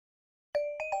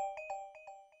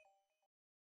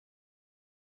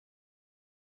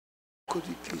Could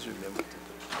you please remember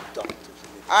to put doctors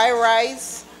in it? I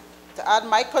rise to add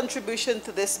my contribution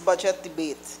to this budget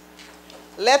debate.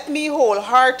 Let me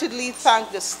wholeheartedly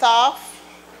thank the staff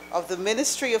of the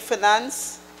Ministry of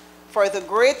Finance for the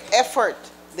great effort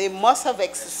they must have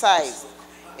exercised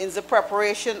in the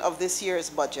preparation of this year's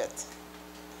budget.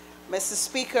 Mr.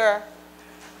 Speaker,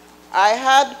 I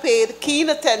had paid keen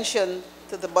attention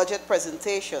to the budget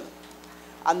presentation,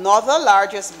 another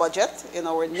largest budget in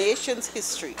our nation's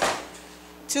history,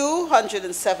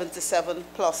 277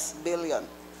 plus billion.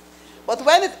 But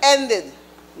when it ended,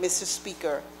 Mr.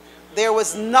 Speaker, there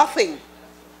was nothing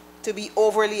to be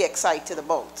overly excited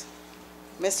about.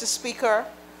 Mr. Speaker,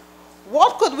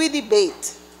 what could we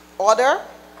debate other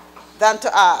than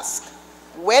to ask,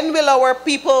 when will our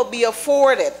people be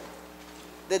afforded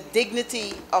the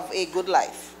dignity of a good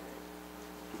life?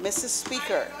 Mr.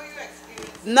 Speaker,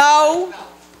 now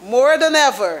more than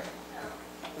ever,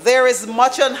 there is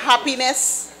much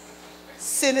unhappiness,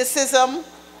 cynicism,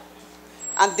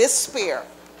 and despair,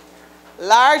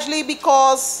 largely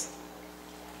because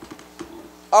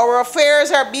our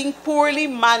affairs are being poorly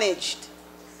managed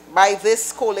by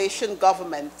this coalition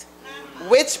government,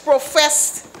 which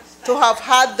professed to have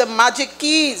had the magic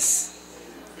keys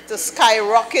to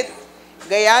skyrocket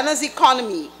Guyana's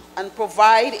economy and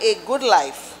provide a good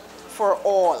life for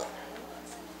all.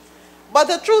 But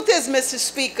the truth is, Mr.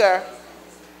 Speaker,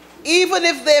 even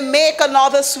if they make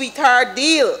another sweetheart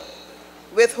deal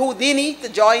with Houdini to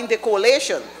join the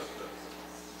coalition,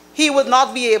 he would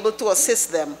not be able to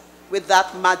assist them with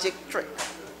that magic trick.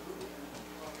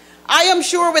 I am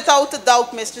sure without a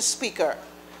doubt, Mr. Speaker,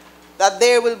 that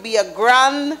there will be a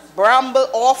grand bramble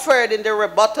offered in the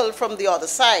rebuttal from the other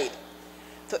side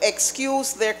to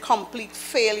excuse their complete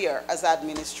failure as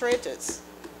administrators.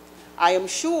 I am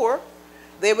sure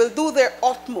they will do their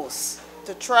utmost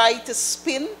to try to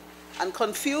spin and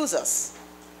confuse us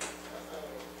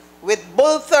with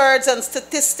bull-thirds and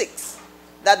statistics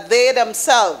that they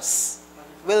themselves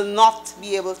will not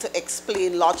be able to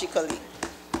explain logically.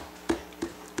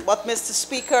 But, Mr.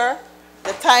 Speaker,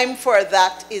 the time for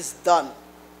that is done.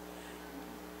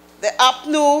 The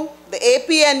APNU, the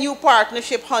APNU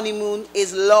partnership honeymoon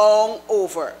is long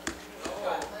over.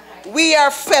 We are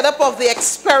fed up of the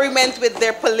experiment with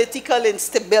their political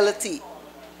instability,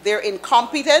 their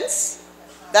incompetence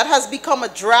that has become a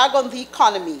drag on the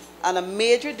economy and a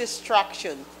major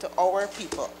distraction to our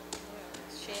people.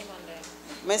 Shame on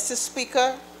them. Mr.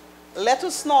 Speaker, let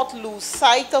us not lose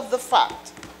sight of the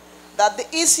fact that the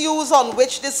issues on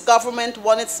which this government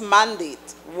won its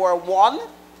mandate were: 1,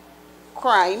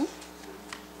 crime;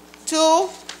 2,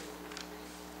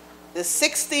 the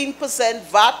 16%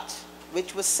 VAT,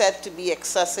 which was said to be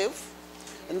excessive;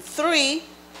 and 3,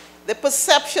 the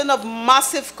perception of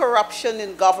massive corruption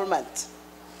in government.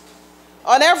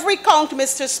 On every count,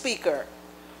 Mr. Speaker,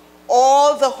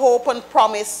 all the hope and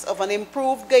promise of an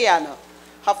improved Guyana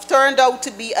have turned out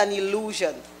to be an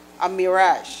illusion, a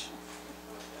mirage.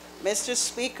 Mr.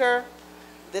 Speaker,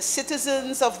 the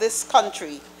citizens of this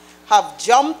country have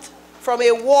jumped from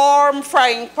a warm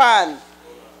frying pan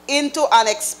into an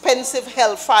expensive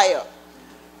hellfire,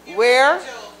 where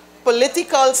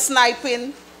political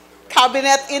sniping,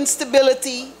 cabinet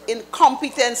instability,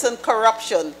 incompetence, and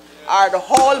corruption are the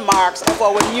hallmarks of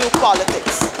our new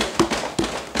politics.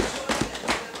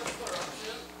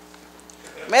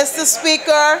 Mr.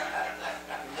 Speaker,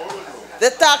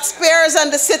 the taxpayers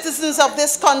and the citizens of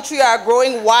this country are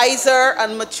growing wiser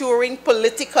and maturing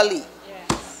politically.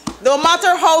 Yes. No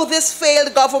matter how this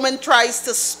failed government tries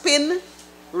to spin,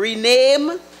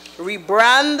 rename,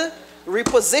 rebrand,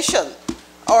 reposition,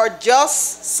 or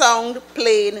just sound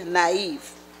plain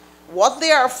naive, what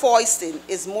they are foisting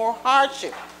is more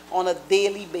hardship on a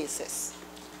daily basis.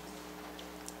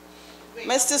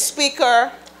 Mr. Speaker,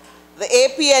 the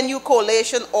APNU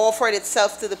coalition offered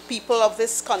itself to the people of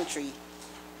this country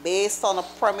based on a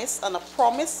premise and a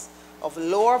promise of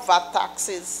lower VAT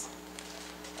taxes,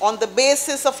 on the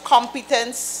basis of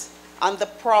competence and the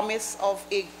promise of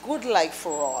a good life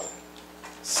for all.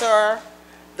 Sir,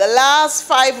 the last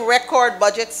 5 record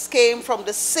budgets came from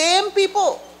the same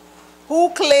people who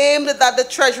claimed that the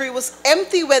Treasury was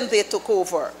empty when they took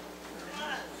over,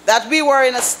 that we were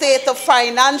in a state of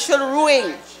financial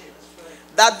ruin,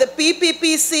 that the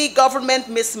PPPC government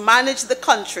mismanaged the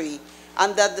country,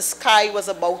 and that the sky was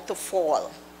about to fall.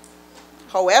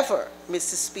 However,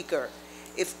 Mr. Speaker,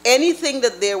 if anything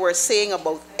that they were saying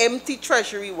about empty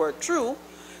treasury were true,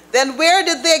 then where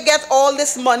did they get all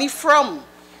this money from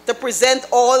to present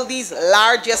all these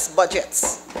largest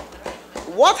budgets?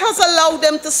 What has allowed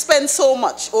them to spend so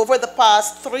much over the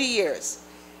past 3 years?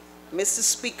 Mr.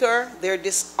 Speaker, their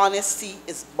dishonesty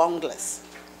is boundless.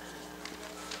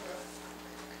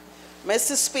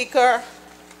 Mr. Speaker,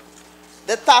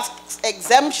 the tax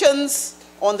exemptions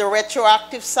on the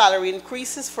retroactive salary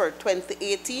increases for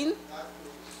 2018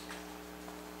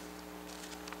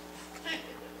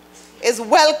 is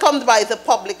welcomed by the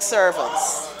public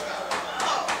servants.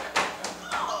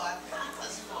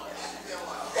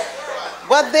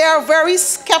 But they are very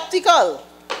skeptical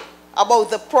about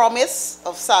the promise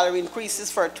of salary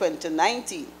increases for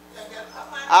 2019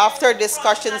 after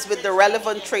discussions with the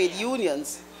relevant trade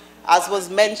unions, as was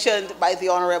mentioned by the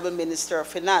Honorable Minister of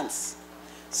Finance.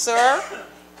 Sir,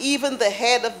 even the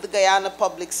head of the Guyana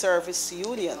Public Service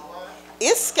Union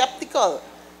is skeptical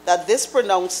that this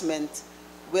pronouncement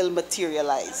will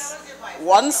materialize.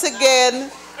 Once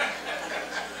again,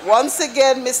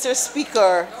 Mr.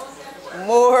 Speaker,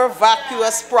 more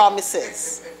vacuous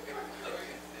promises.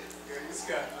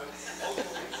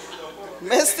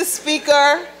 Mr.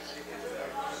 Speaker,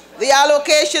 the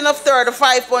allocation of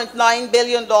 $35.9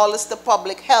 billion to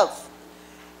public health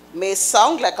may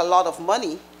sound like a lot of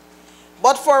money,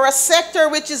 but for a sector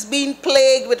which is being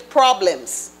plagued with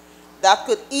problems that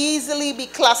could easily be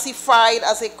classified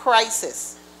as a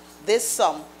crisis, this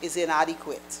sum is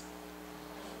inadequate.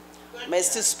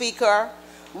 Mr. Speaker,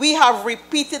 we have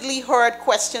repeatedly heard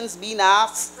questions being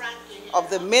asked of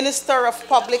the Minister of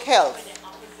Public Health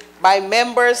by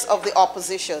members of the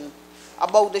opposition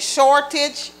about the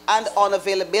shortage and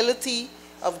unavailability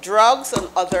of drugs and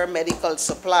other medical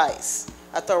supplies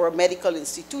at our medical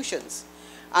institutions,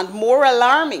 and more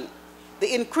alarming,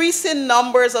 the increasing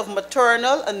numbers of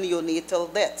maternal and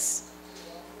neonatal deaths.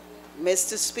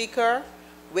 Mr. Speaker,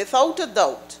 without a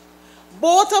doubt,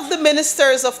 both of the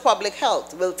Ministers of Public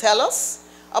Health will tell us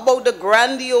about the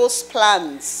grandiose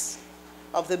plans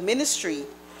of the ministry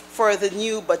for the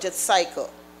new budget cycle.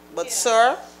 But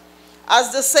sir,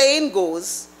 as the saying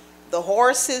goes, the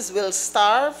horses will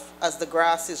starve as the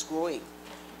grass is growing.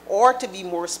 Or to be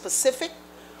more specific,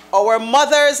 our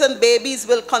mothers and babies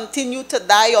will continue to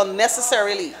die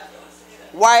unnecessarily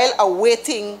while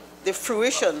awaiting the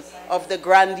fruition of the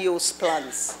grandiose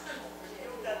plans.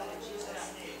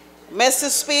 Mr.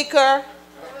 Speaker,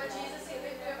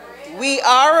 we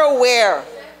are aware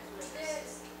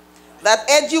that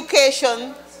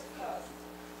education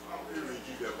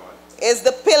is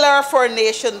the pillar for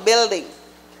nation building,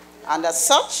 and as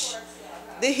such,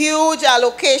 the huge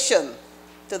allocation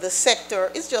to the sector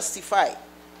is justified.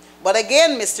 But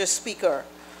again, Mr. Speaker,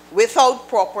 without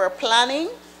proper planning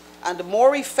and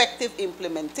more effective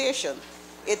implementation,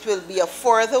 it will be a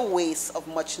further waste of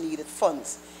much needed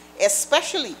funds,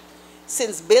 especially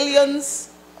since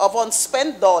billions of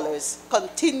unspent dollars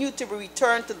continue to be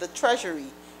returned to the Treasury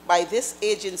by this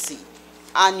agency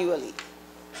annually.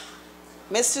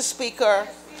 Mr. Speaker,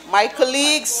 my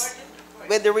colleagues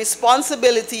with the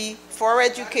responsibility for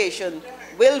education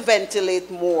will ventilate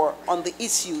more on the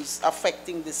issues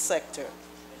affecting this sector.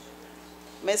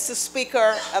 Mr.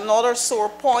 Speaker, another sore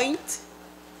point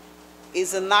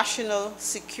is the national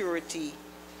security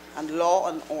and law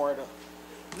and order.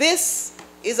 This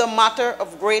is a matter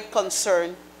of great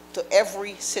concern to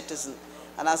every citizen.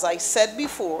 And as I said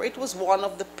before, it was one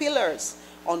of the pillars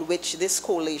on which this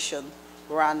coalition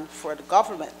ran for the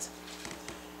government.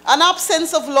 An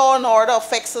absence of law and order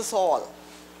affects us all,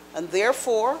 and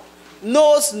therefore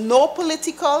knows no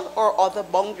political or other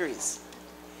boundaries.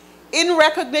 In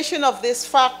recognition of this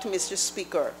fact, Mr.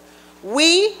 Speaker,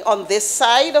 we on this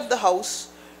side of the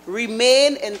House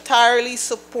remain entirely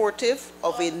supportive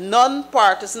of a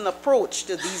non-partisan approach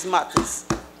to these matters.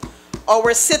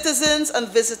 Our citizens and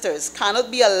visitors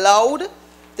cannot be allowed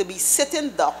to be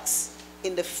sitting ducks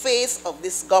in the face of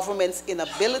this government's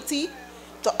inability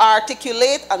to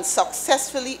articulate and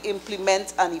successfully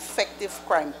implement an effective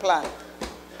crime plan.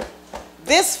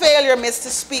 This failure, Mr.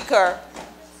 Speaker,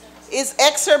 is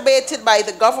exacerbated by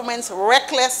the government's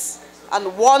reckless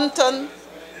and wanton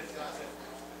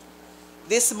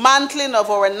dismantling of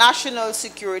our national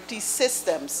security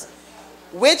systems,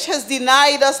 which has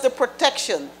denied us the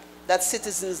protection that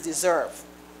citizens deserve.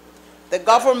 The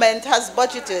government has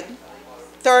budgeted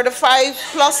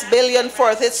 $35+ billion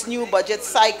for this new budget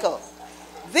cycle.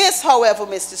 This, however,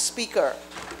 Mr. Speaker,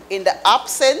 in the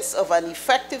absence of an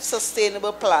effective,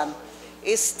 sustainable plan,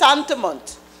 is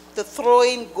tantamount to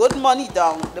throwing good money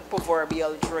down the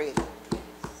proverbial drain.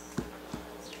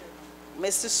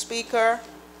 Mr. Speaker,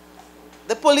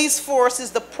 the police force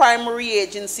is the primary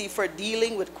agency for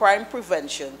dealing with crime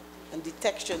prevention and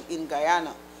detection in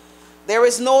Guyana. There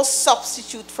is no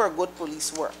substitute for good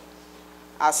police work.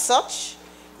 As such,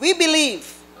 we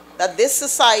believe that this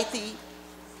society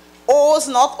owes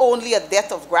not only a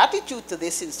debt of gratitude to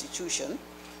this institution,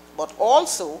 but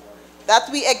also that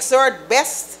we exert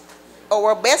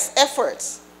our best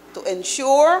efforts to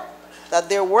ensure that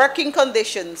their working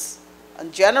conditions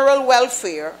and general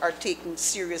welfare are taken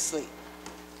seriously.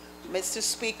 Mr.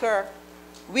 Speaker,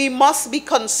 we must be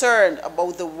concerned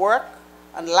about the work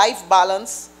and life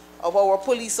balance of our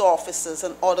police officers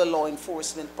and other law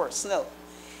enforcement personnel,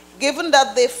 given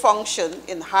that they function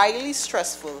in highly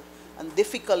stressful and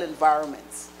difficult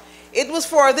environments. It was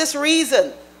for this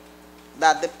reason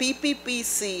that the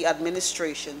PPPC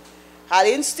administration had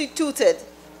instituted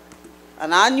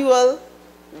an annual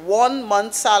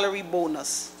 1-month salary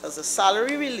bonus as a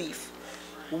salary relief,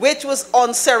 which was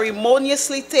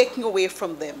unceremoniously taken away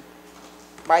from them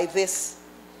by this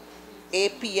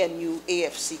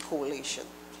APNU-AFC coalition.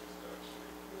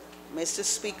 Mr.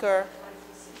 Speaker,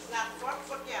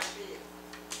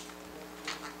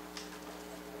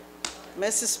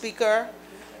 Mr. Speaker,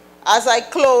 as I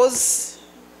close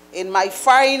in my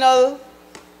final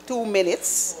 2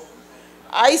 minutes,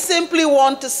 I simply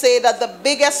want to say that the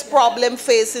biggest problem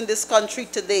facing this country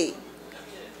today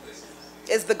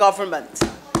is the government.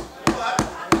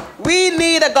 We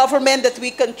need a government that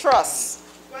we can trust.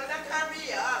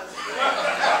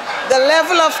 The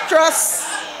level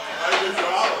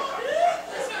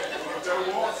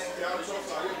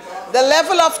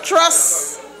of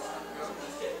trust,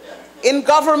 in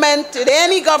government, in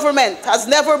any government, has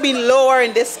never been lower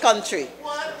in this country.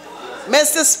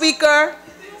 Mr. Speaker,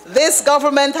 this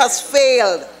government has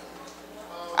failed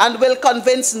and will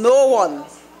convince no one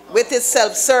with its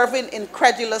self-serving,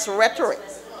 incredulous rhetoric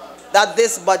that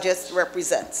this budget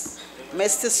represents.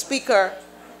 Mr. Speaker,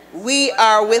 we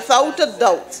are without a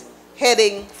doubt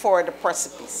heading for the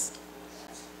precipice.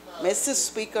 Mr.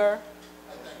 Speaker,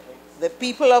 the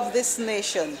people of this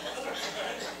nation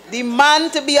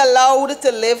demand to be allowed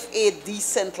to live a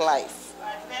decent life.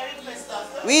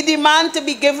 We demand to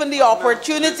be given the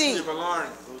opportunity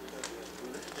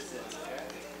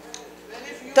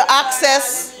to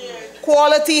access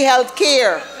quality health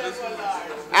care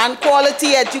and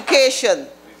quality education.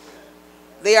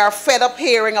 They are fed up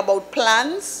hearing about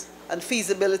plans and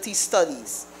feasibility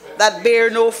studies that bear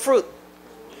no fruit.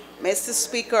 Mr.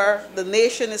 Speaker, the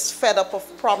nation is fed up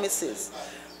of promises.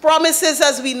 Promises,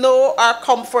 as we know, are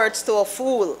comforts to a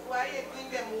fool.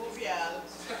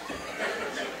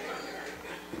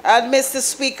 And Mr.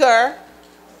 Speaker,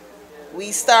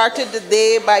 we started the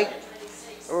day by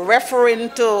referring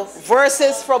to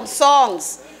verses from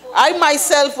songs. I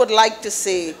myself would like to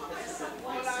say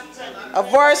a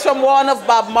verse from one of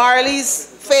Bob Marley's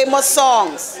famous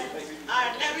songs,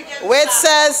 which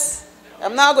says,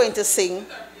 I'm not going to sing,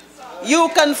 you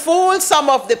can fool some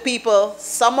of the people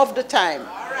some of the time,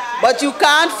 but you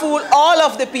can't fool all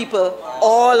of the people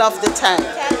all of the time.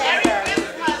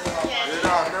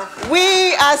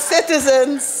 We as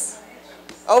citizens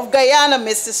of Guyana,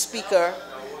 Mr. Speaker,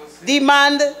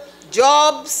 demand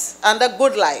jobs and a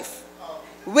good life,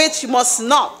 which must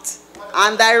not,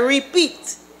 and I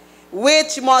repeat,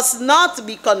 which must not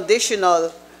be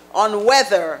conditional on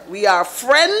whether we are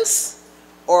friends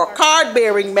or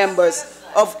card-bearing members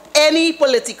of any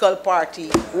political party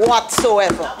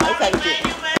whatsoever. I thank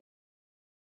you.